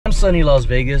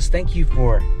SonnyLasVegas. Thank you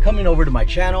for coming over to my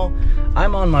channel.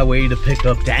 I'm on my way to pick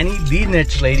up Danny, the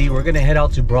niche lady. We're gonna head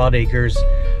out to Broad Acres.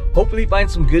 Hopefully find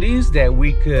some goodies that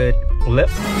we could flip.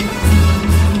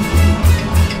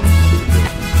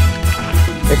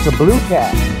 It's a blue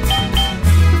cat.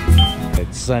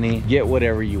 It's Sonny. Get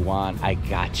whatever you want. I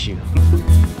got you.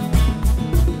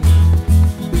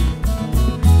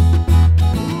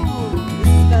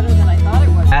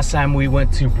 Last time we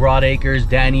went to Broad Acres,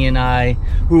 Danny and I,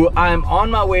 who I'm on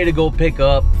my way to go pick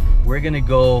up. We're gonna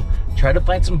go try to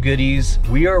find some goodies.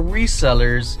 We are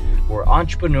resellers, we're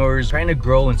entrepreneurs, trying to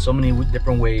grow in so many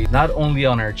different ways, not only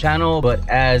on our channel, but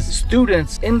as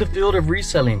students in the field of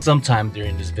reselling. Sometime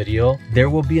during this video, there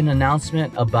will be an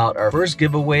announcement about our first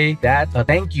giveaway. That a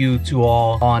thank you to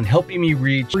all on helping me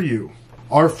reach. For you.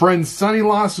 Our friend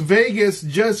SonnyLasVegas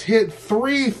just hit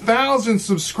 3,000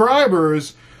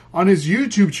 subscribers on his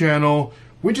YouTube channel.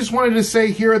 We just wanted to say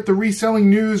here at the Reselling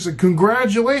News,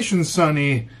 congratulations,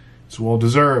 Sonny. It's well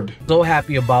deserved. So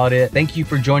happy about it. Thank you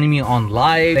for joining me on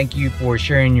live. Thank you for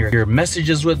sharing your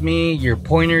messages with me, your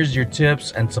pointers, your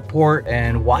tips and support,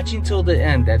 and watching till the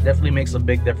end. That definitely makes a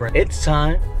big difference. It's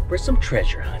time for some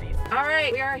treasure hunting. All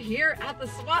right, we are here at the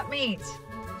swap meet.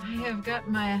 I have got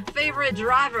my favorite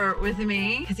driver with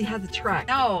me because he has a truck.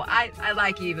 No, I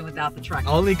like you even without the truck.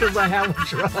 Only because I have a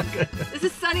truck. This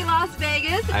is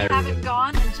SonnyLasVegas. If you haven't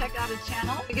gone and checked out his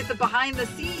channel, you get the behind the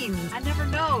scenes. I never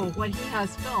know what he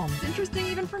has filmed. It's interesting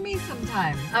even for me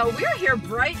sometimes. We're here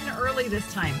bright and early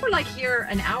this time. We're like here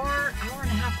an hour and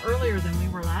a half earlier than we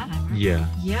were last time. Right? Yeah.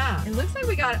 Yeah. It looks like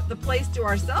we got the place to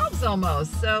ourselves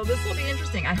almost. So this will be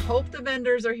interesting. I hope the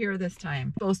vendors are here this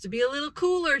time. Supposed to be a little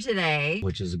cooler today.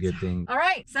 Which is a good thing. All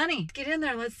right, Sonny, let's get in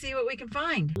there. Let's see what we can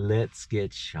find. Let's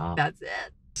get shopping. That's it.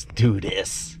 Let's do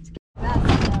this.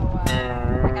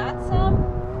 I got some.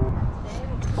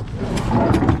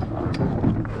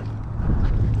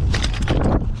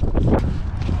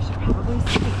 I should probably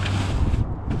see.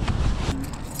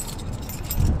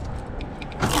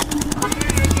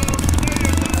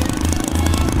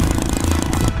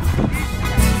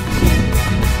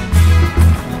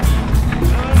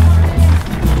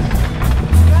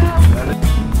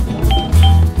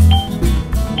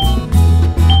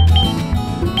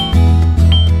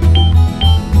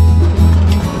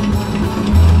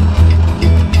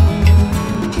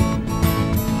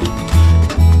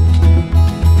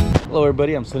 Hello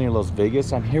everybody, I'm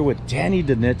SonnyLasVegas. I'm here with Danny,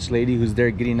 the niche lady, who's there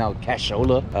getting out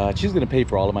cashola. She's gonna pay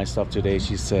for all of my stuff today.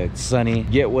 She said, Sonny,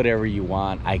 get whatever you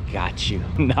want. I got you.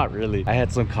 Not really. I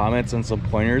had some comments and some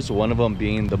pointers. One of them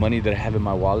being the money that I have in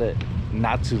my wallet,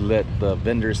 not to let the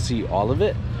vendors see all of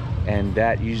it. And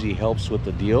that usually helps with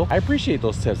the deal. I appreciate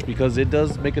those tips because it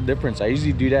does make a difference. I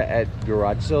usually do that at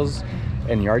garage sales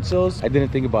and yard sales. I didn't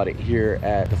think about it here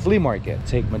at the flea market.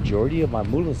 Take majority of my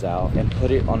mullahs out and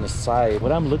put it on the side.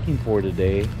 What I'm looking for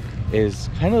today is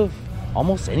kind of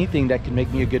almost anything that can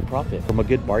make me a good profit. From a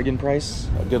good bargain price,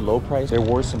 a good low price. There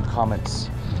were some comments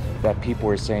that people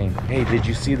were saying, hey, did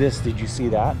you see this? Did you see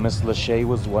that? Miss Lachey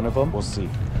was one of them. We'll see.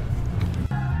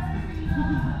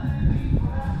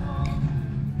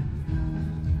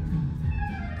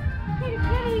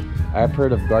 I've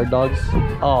heard of guard dogs.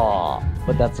 Aw,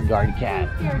 but that's a guard cat.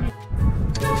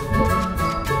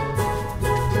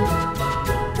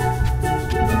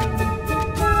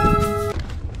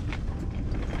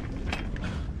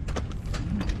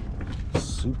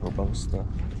 Super Bowl stuff.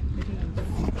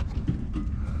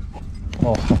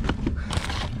 Oh.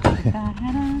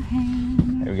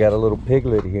 We got a little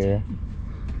piglet here.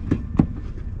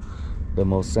 The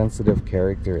most sensitive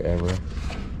character ever.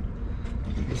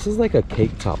 This is like a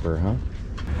cake topper, huh?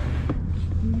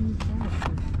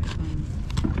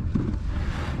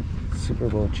 Super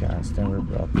Bowl chance, never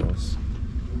brought those.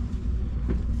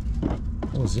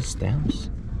 Oh, is this stamps?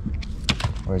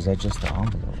 Or is that just the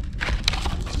envelope?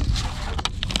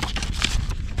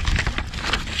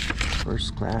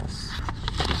 First class.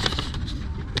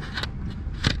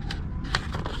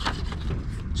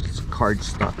 Just card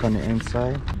stock on the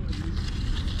inside.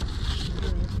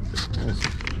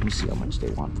 Let me see how much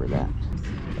they want for that.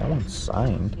 That one's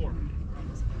signed.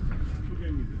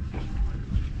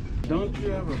 Don't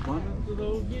you have abundance of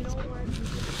those?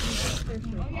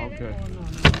 Okay.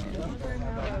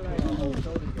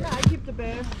 Yeah, I keep the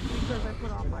best because I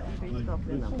put all my eBay stuff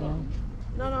in them.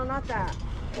 No, not that.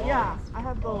 Yeah, I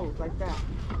have those like that.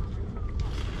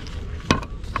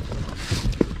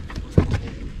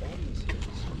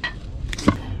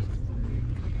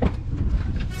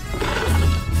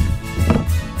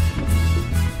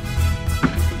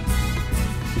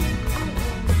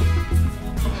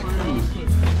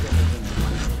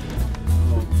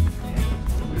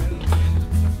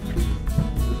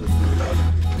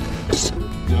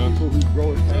 we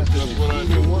grow it faster. That's what I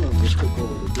do. One of them took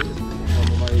over the business.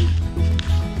 Nobody,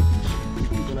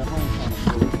 people at home trying to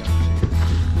grow it.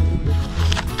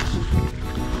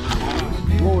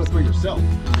 Grow it for yourself. I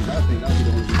mean, I think that'd be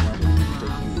the only reason why we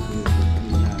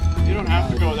take You don't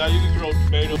have to grow that. You can grow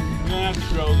tomatoes. You don't have to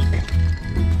grow them.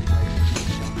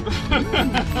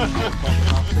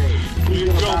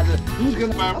 Who's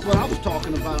gonna? That's what I was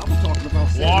talking about. I was talking about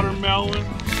watermelon.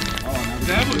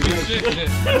 That would be sick.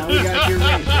 Now we gotta get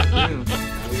ready.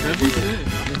 That'd be sick.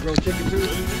 You grow chicken too?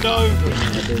 No.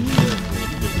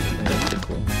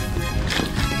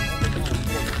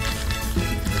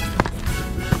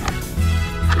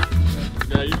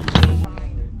 Yeah, you can.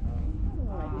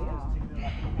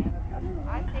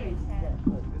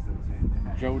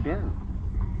 Joe Dirt.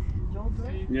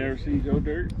 You ever seen Joe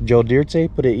Dirt? Joe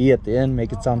Dirte, put an E at the end,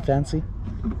 make it sound fancy.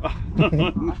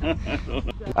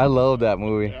 I love that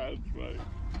movie. Yeah, that's funny.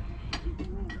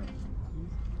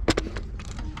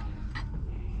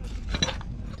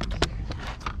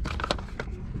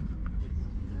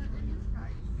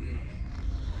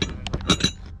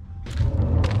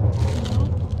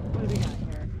 What do we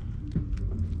got here?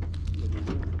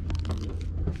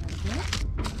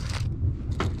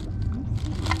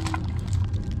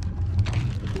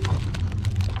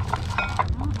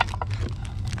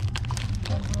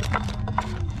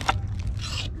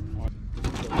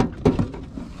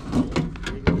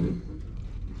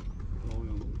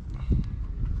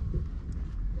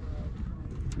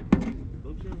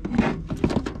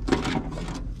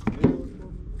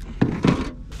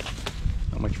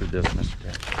 How much for this, Mr.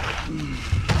 Cat?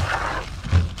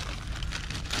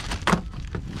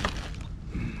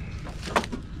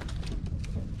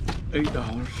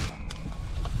 $8.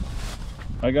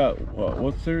 I got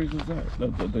what series is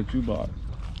that you bought?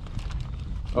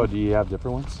 Oh, do you have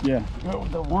different ones? Yeah. Oh,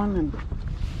 the one and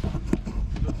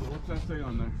what's that say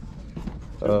on there?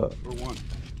 Or one?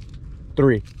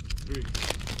 3. 3.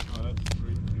 Oh, that's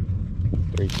 3.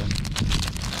 3 cents.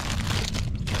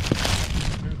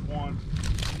 Here's 1.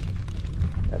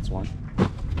 That's 1.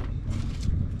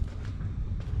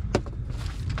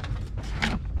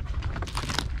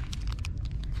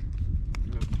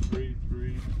 That's 3.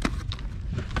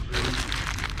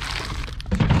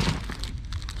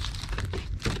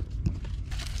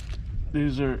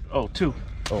 These are 2.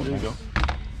 Oh, there nice. you go.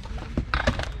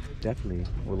 Definitely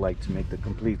would like to make the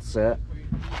complete set.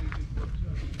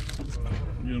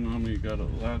 You don't know how many you got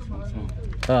of the last one,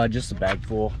 so. Just a bag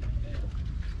full.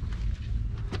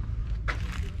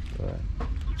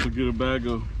 So get a bag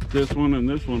of this one and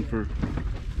this one for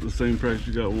the same price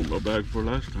you got a bag for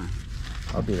last time.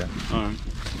 I'll do that. All right.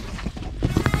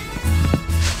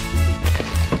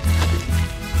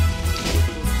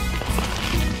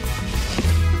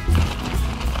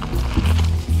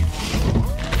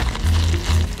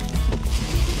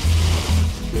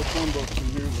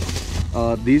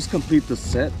 These complete the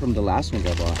set from the last ones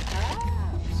I bought.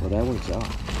 So that works out.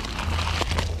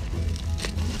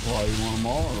 Why, you want them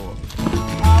all or what?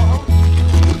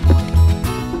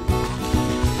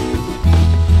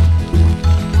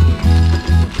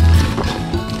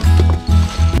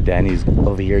 Danny's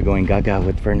over here going gaga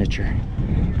with furniture.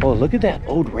 Oh, look at that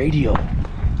old radio.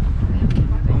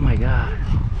 Oh my god.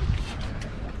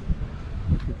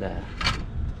 Look at that.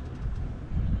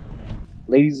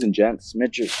 Ladies and gents,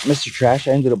 Mr. Trash,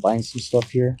 I ended up buying some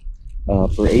stuff here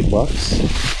for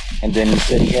 $8. And then he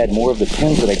said he had more of the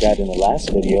pins that I got in the last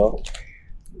video.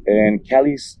 And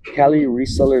Cali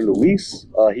reseller Luis,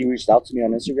 he reached out to me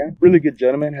on Instagram. Really good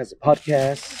gentleman, has a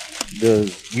podcast,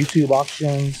 does YouTube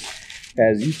auctions,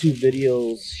 has YouTube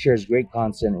videos, shares great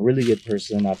content, really good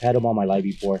person. I've had him on my live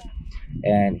before.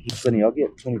 And he said, I'll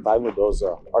get 25 of those,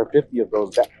 or 50 of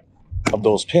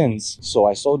those pins. So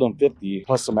I sold them 50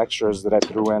 plus some extras that I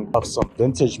threw in of some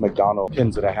vintage McDonald's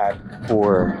pins that I had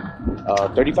for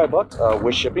 $35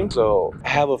 with shipping. So I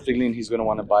have a feeling he's going to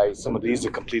want to buy some of these to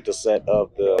complete the set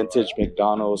of the vintage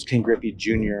McDonald's King Griffey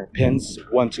Jr. pins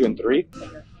 1, 2, and 3. Across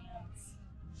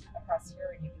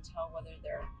here, and you can tell whether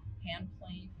they're hand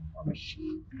planed or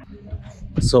machine.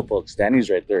 So folks, Danny's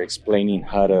right there explaining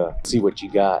how to see what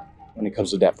you got when it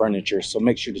comes to that furniture. So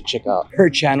make sure to check out her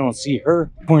channel and see her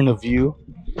point of view.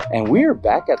 And we are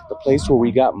back at the place where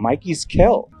we got Mikey's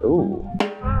Kel. Ooh.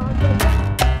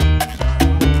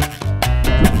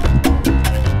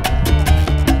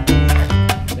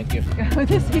 Thank you. Go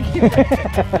this no,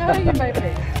 you might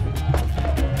be.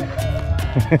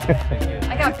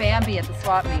 I got Bambi at the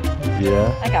swap meet.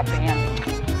 Yeah. I got Bambi.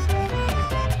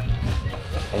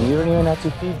 And you don't even have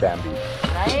to feed Bambi.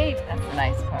 Right? That's the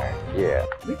nice part. Yeah.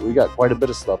 We got quite a bit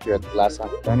of stuff here at the last time.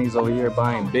 Danny's over here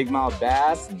buying big mouth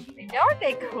bass and Yeah, aren't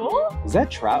they cool? Is that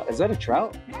trout? Is that a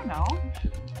trout? I don't know.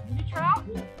 Is it trout?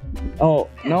 Oh,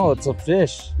 no, it's a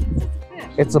fish. Fish.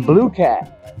 It's a blue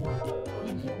cat.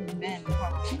 Men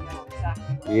probably know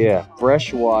exactly. Yeah,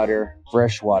 freshwater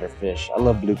fish. I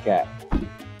love blue cat.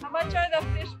 How much are the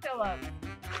fish pillows?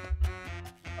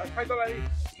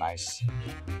 Nice.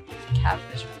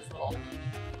 Catfish was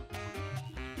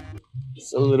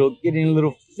little. It's getting a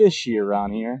little fishy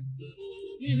around here.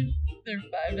 They're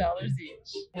 $5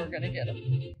 each. We're gonna get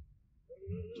them.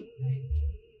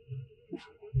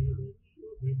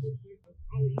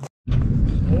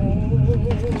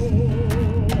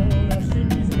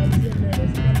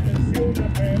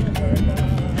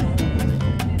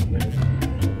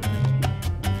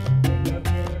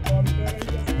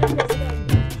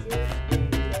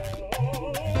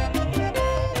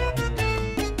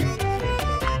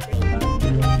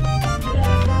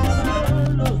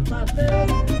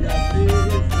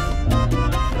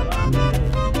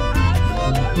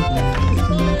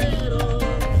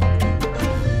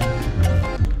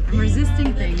 I'm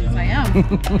resisting things. I am.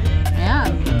 I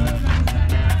am.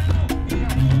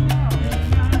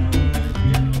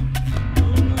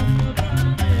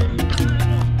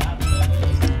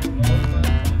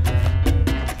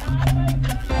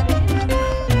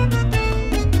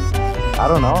 I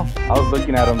don't know. I was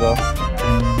looking at them though.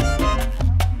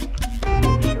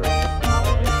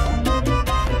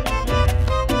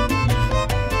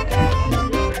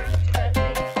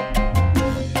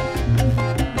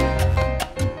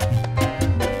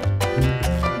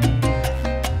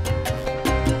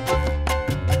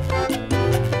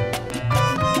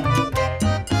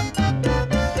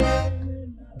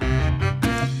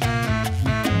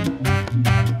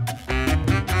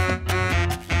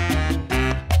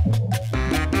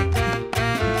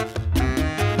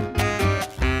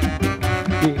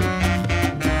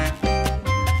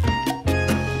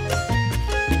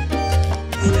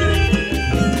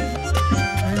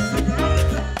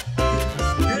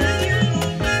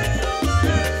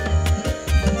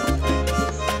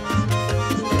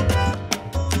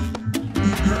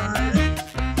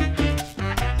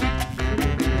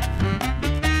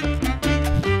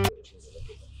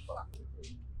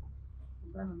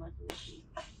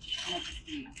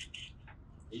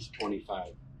 He's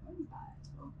 25.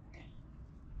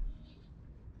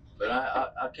 But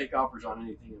I take offers on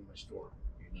anything in my store.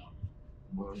 You know,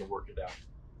 I'm willing to work it out.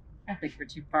 I think we're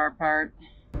too far apart.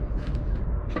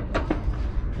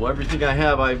 Well, everything I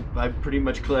have, I pretty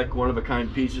much collect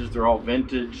one-of-a-kind pieces. They're all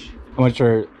vintage. How much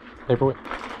are paperweight?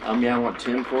 Yeah, I want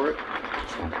 10 for it.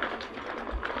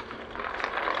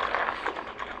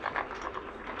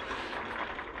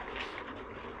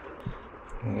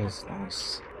 It's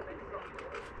nice.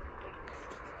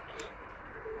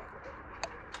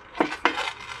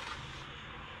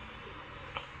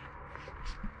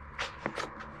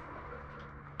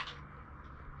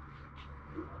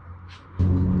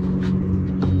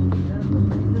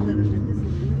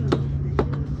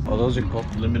 Oh, those are cool.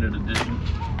 Limited edition.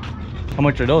 How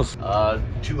much are those?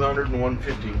 200 and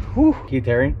 150. Whew. Keith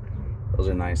Haring. Those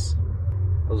are nice.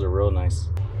 Those are real nice.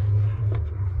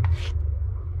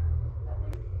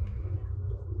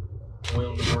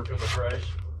 Willing to work on the price.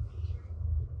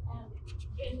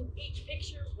 In each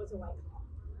picture was a white claw.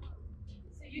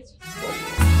 So you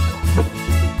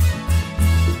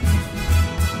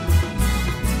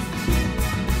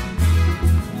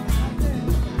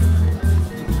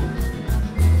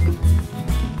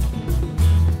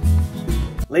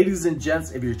Ladies and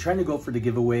gents, if you're trying to go for the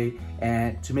giveaway,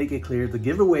 and to make it clear, the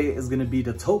giveaway is going to be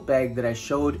the tote bag that I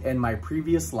showed in my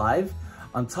previous live.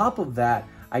 On top of that,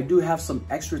 I do have some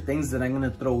extra things that I'm going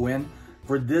to throw in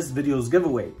for this video's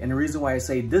giveaway. And the reason why I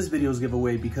say this video's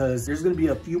giveaway, because there's going to be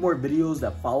a few more videos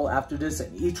that follow after this,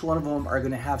 and each one of them are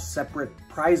going to have separate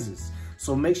prizes.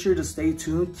 So make sure to stay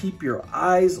tuned, keep your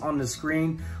eyes on the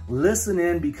screen, listen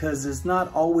in, because it's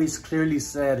not always clearly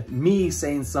said, me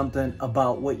saying something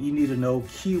about what you need to know,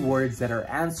 keywords that are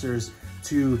answers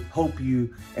to help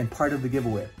you and part of the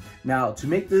giveaway. Now, to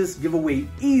make this giveaway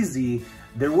easy,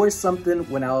 there was something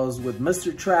when I was with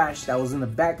Mr. Trash that was in the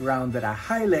background that I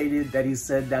highlighted that he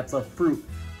said that's a fruit.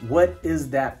 What is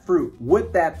that fruit?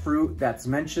 With that fruit that's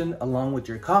mentioned along with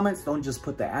your comments, don't just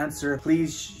put the answer.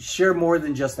 Please share more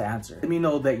than just the answer. Let me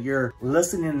know that you're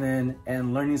listening in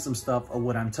and learning some stuff of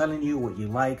what I'm telling you, what you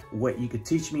like, what you could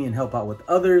teach me and help out with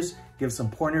others, give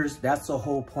some pointers. That's the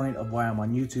whole point of why I'm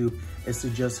on YouTube, is to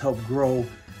just help grow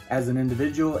as an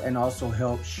individual and also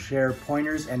help share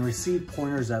pointers and receive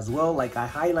pointers as well, like I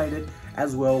highlighted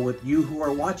as well with you who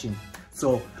are watching.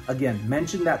 So again,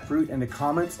 mention that fruit in the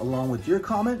comments along with your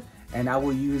comment, and I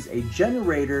will use a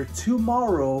generator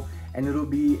tomorrow and it'll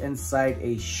be inside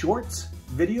a short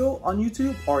video on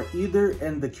YouTube or either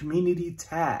in the community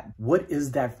tab. What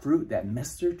is that fruit that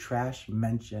Mr. Trash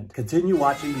mentioned? Continue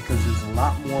watching because there's a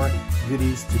lot more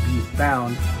goodies to be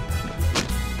found.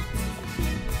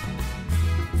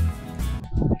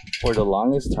 For the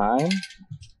longest time,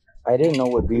 I didn't know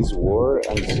what these were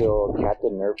until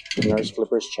Captain Nurse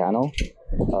Flipper's channel.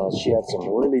 She had some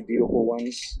really beautiful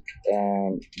ones,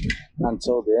 and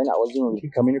until then I wasn't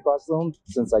really coming across them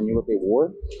since I knew what they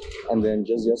wore. And then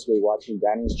just yesterday watching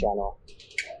Danny's channel,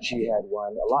 she had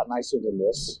one a lot nicer than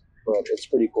this, but it's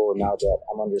pretty cool now that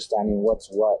I'm understanding what's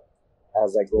what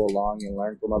as I go along and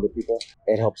learn from other people.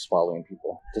 It helps following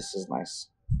people. This is nice.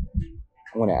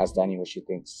 I'm gonna ask Danny what she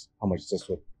thinks, how much this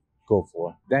would go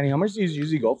for. Danny, how much do these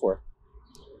usually go for?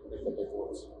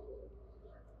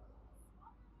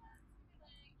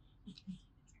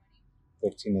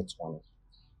 15 to 20.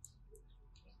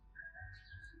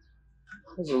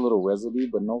 There's a little residue,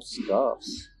 but no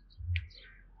scuffs.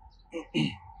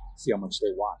 See how much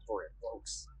they want for it,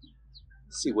 folks.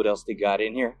 See what else they got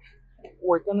in here.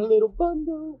 Work on a little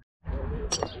bundle.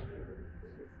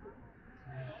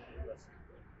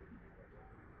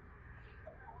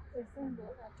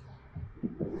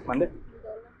 Mande?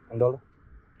 $1.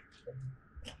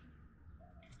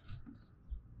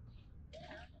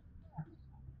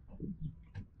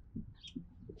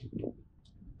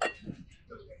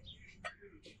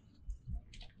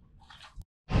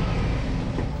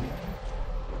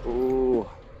 Ooh,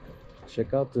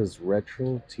 check out this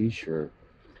retro t-shirt.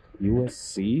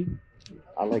 USC.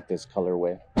 I like this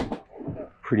colorway.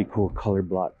 Pretty cool color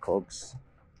block, folks.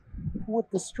 With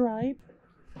the stripe.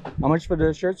 How much for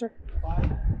the shirt, sir?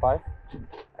 $5.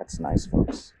 That's nice,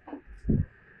 folks.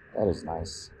 That is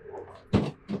nice.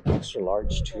 Extra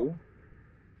large too.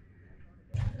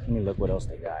 Let me look what else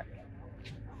they got.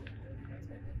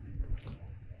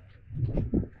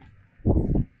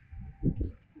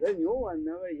 The new one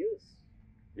never used.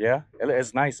 Yeah,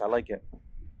 it's nice. I like it.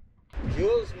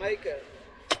 Juice maker.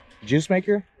 Juice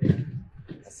maker?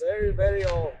 Very, very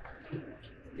old.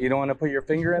 You don't want to put your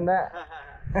finger in that?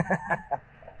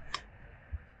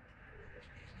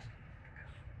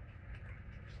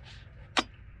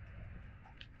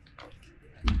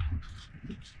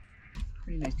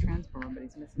 Pretty nice transformer, but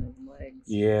he's missing his legs.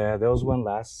 Yeah, there was one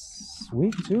last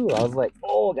week too. I was like,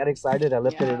 oh, got excited. I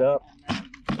lifted it up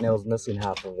and it was missing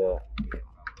half of it.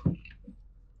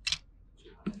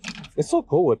 It's so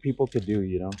cool what people could do,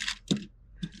 you know?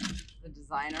 The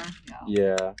designer.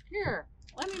 Yeah. Here,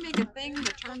 let me make a thing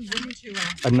that turns into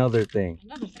Another thing.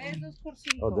 another thing.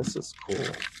 Oh, this is cool.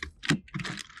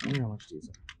 I wonder how much these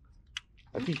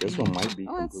are. I think this one might be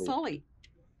Oh, that's complete. Sully.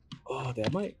 Oh,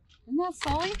 that might. Isn't that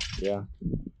Sully? Yeah.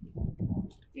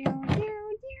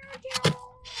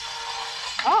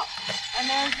 Oh, and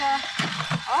there's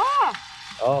oh,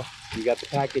 Oh, you got the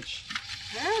package.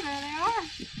 there they are.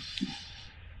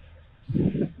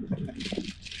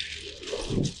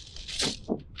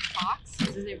 Fox?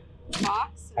 Is his name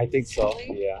Fox? I think so. Sully?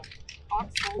 Yeah.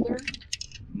 Fox Mulder?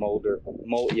 Molder.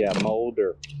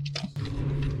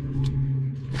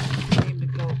 Name the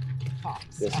goat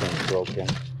Fox. This one's broken.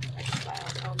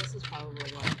 Oh, this is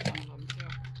probably one of them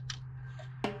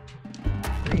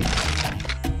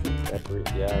too.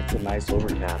 Yeah, it's a nice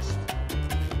overcast.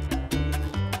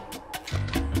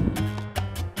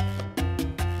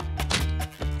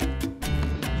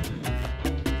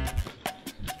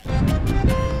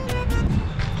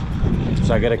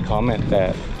 So I got a comment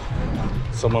that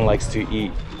someone likes to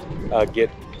eat, get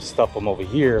stuff from over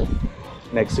here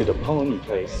next to the pony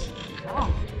place.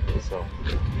 Oh, So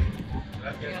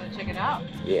you gotta check it out.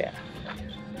 yeah.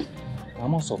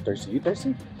 I'm also thirsty. You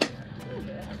thirsty?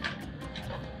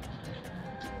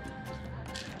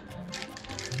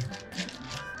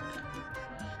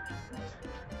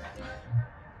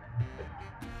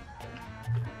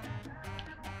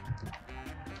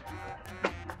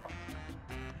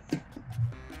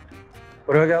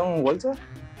 ¿Pero queda un bolsa?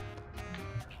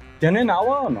 ¿Tienen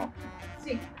agua o no?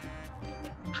 Sí.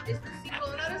 ¿Es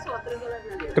 $5 o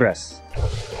 $3? 3.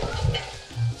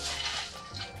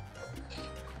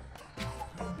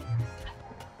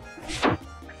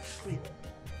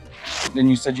 Then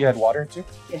you said you had water too?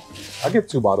 Yeah. I'll get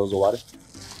 2 bottles of water.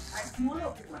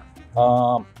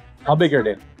 How big are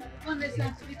they?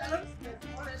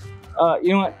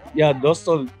 You know what? Yeah, those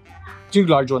are 2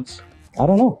 large ones. I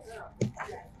don't know.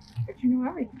 But you know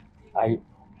everything.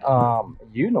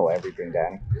 You know everything,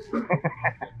 Danny.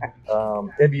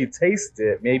 If you taste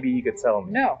it, maybe you could tell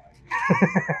me. No.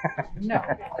 No.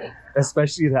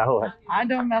 Especially that one. I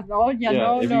don't mess. Oh, yeah,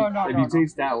 no. If you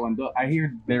taste that one, I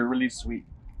hear they're really sweet.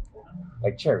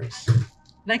 Like cherries.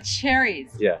 Like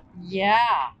cherries. Yeah.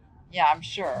 Yeah. Yeah, I'm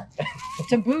sure.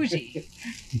 To bougie.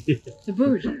 To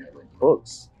bougie.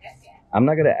 Folks, I'm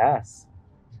not gonna ask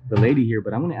the lady here,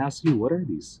 but I'm gonna ask you, what are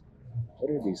these?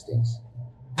 What are these things?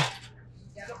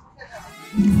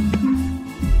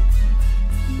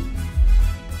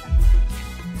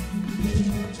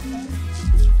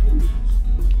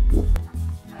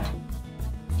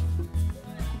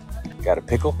 Got a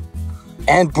pickle?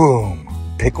 And boom,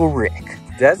 Pickle Rick.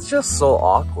 That's just so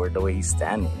awkward the way he's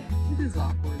standing. It is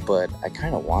awkward. But I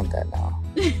kind of want that now.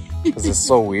 Because it's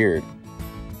so weird.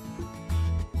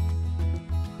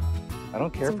 I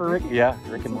don't care for Rick. Yeah,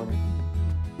 Rick and Morty.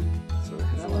 So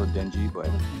it's a little dingy, but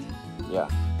yeah.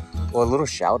 Well, a little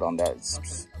shout on that.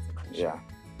 Yeah.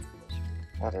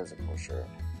 That is a cool shirt.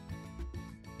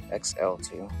 XL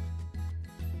too.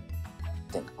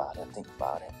 Think about it, think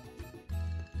about it.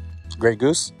 Grey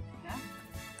Goose? Yeah.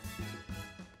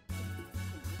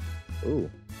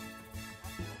 Ooh.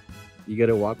 You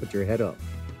gotta walk with your head up.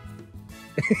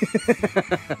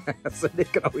 So they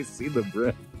can always see the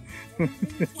brim.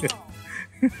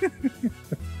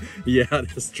 Yeah,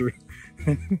 that's true.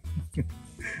 Yeah.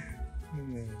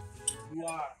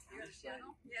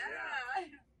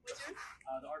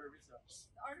 The Art of Research.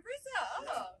 Art of Research.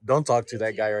 Oh. Don't talk to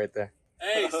that guy right there.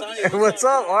 Hey, Sonny. What's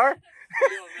up, Ar? Doing,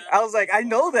 I was like, I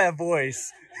know that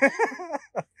voice.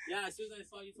 Yeah, as soon as I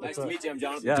saw you. Nice to meet you. I'm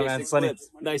Jonathan. Yeah, man, Sonny.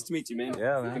 Nice to meet you, man.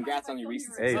 Yeah, man. Congrats on your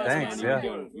recent Hey, success, thanks, man.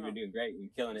 yeah. You've been doing great. You're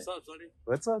killing it. What's up, Sonny?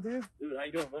 What's up, dude? Dude, how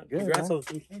you doing, man? Good, Congrats man. on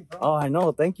the thing, bro. Oh, I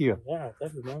know. Thank you. Yeah,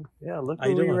 definitely, man. Yeah, look How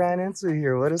you who we doing? ran into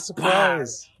here. What a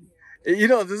surprise. You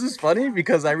know, this is funny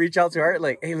because I reach out to Art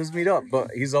like, hey, let's meet up.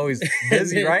 But he's always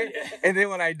busy, right? And then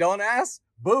when I don't ask,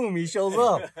 boom, he shows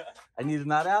up. I need to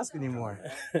not ask anymore.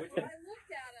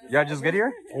 Y'all just get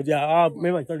here? Oh, yeah,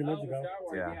 maybe like 30 minutes ago.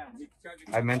 Yeah.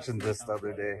 I mentioned this the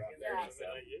other day.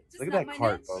 Look at that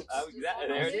cart, folks.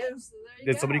 There it is.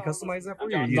 Did somebody customize that for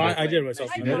you? Or you No, did? I did it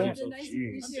myself. You did it? Nice to meet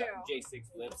you.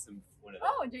 J6 Flips and one of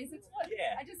Oh, J6 Flip.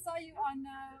 Yeah. I just saw you on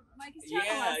Mikey's channel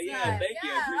Yeah, last yeah, night. thank you.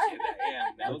 I appreciate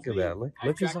that. Yeah, Look at that.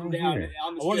 Look who's all here.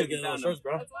 I wanted to get those shirts,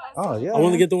 bro. Oh, yeah. I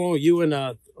wanted to get the one with you and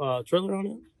Trailer on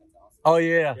it. Oh,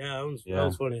 yeah. Yeah, that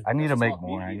was funny. I need to make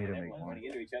more. I need to make more.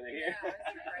 Get to each other here.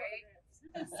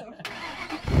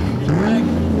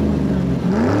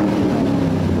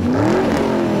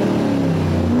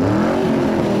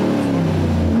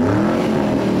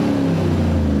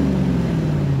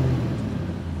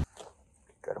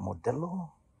 Got a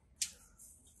Modelo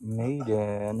made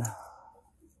in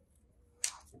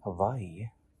Hawaii.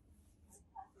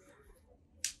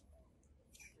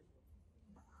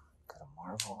 Got a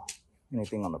Marvel.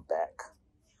 Anything on the back?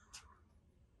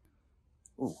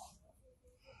 Ooh.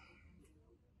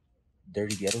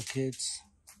 Dirty Ghetto Kids.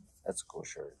 That's a cool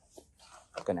shirt.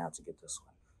 I'm gonna have to get this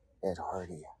one. Ed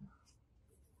Hardy.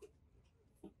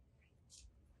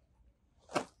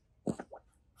 How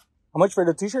much for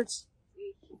the t-shirts?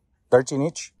 13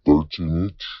 each? 13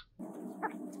 each.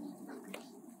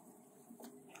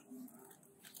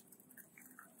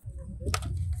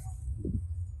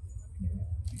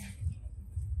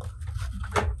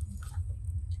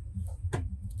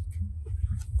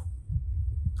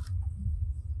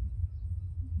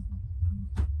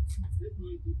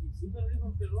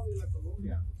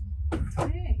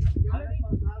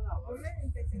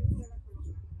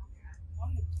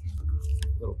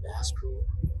 Little Bass Pro.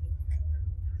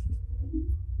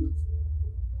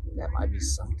 That might be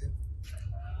something.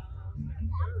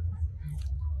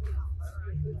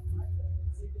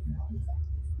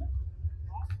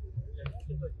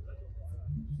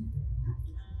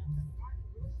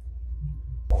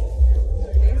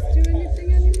 These do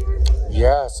anything anymore?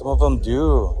 Yeah, some of them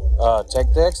do.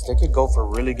 Tech decks, they could go for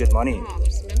really good money. Oh,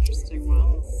 there's some interesting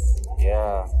ones.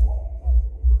 Yeah.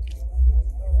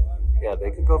 Yeah,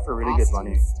 they could go for really good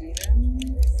money. Stevens.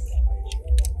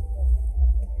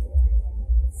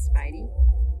 Spidey.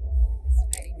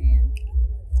 Spidey Man.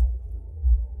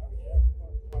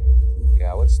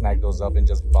 Yeah, I would snag those up and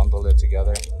just bundle it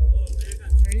together.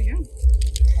 There you go.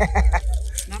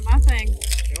 Not my thing.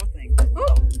 Your thing.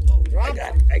 Oh, I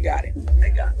got it. I got it.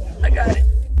 I got it.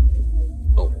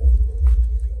 Oh.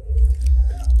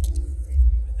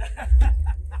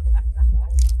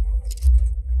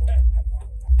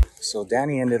 So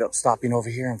Danny ended up stopping over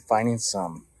here and finding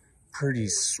some pretty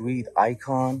sweet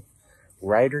Icon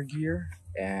rider gear.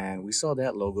 And we saw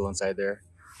that logo inside there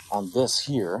on this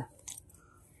here,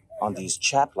 on these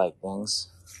chap-like things.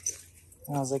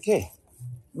 And I was like, hey,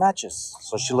 matches.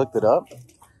 So she looked it up.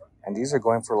 And these are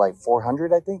going for like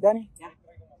 400, I think, Danny? Yeah.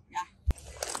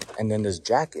 And then this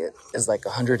jacket is like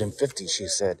 150, she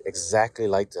said, exactly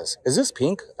like this. Is this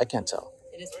pink? I can't tell.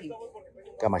 It is pink.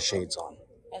 Got my shades on.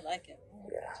 I like it.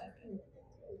 Yeah.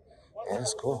 Yeah,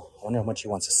 that's cool. I wonder how much he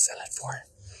wants to sell it for.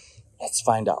 Let's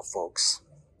find out, folks.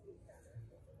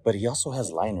 But he also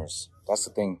has liners. That's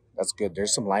the thing. That's good.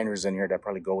 There's some liners in here that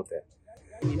probably go with it.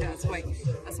 You know, that's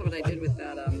what I did with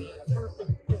that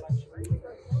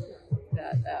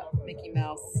Mickey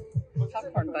Mouse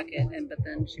popcorn bucket, but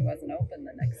then she wasn't open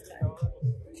the next time.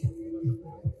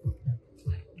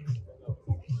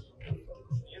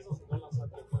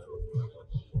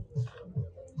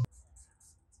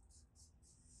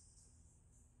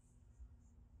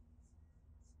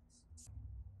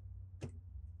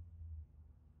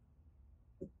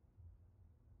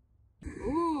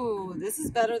 Ooh, this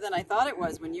is better than I thought it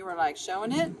was when you were like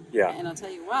showing it. Yeah. And I'll tell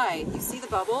you why. You see the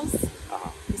bubbles?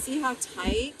 You see how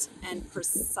tight and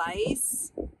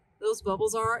precise those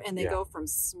bubbles are? And they go from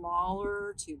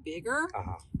smaller to bigger.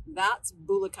 That's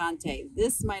Bullicante.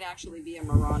 This might actually be a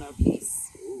Murano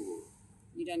piece. Ooh.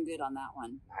 You done good on that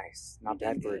one. Nice. Not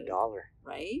bad for $1.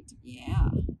 Right? Yeah.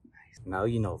 Now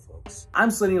you know, folks. I'm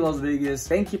SonnyLasVegas.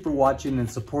 Thank you for watching and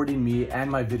supporting me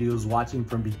and my videos, watching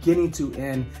from beginning to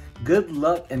end. Good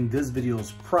luck in this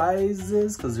video's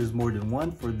prizes, because there's more than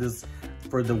one for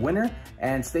the winner.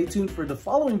 And stay tuned for the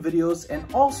following videos, and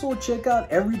also check out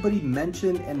everybody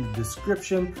mentioned in the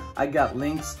description. I got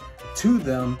links to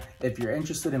them if you're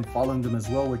interested in following them as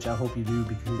well, which I hope you do,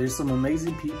 because there's some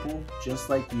amazing people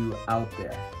just like you out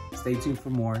there. Stay tuned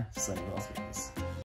for more SonnyLasVegas.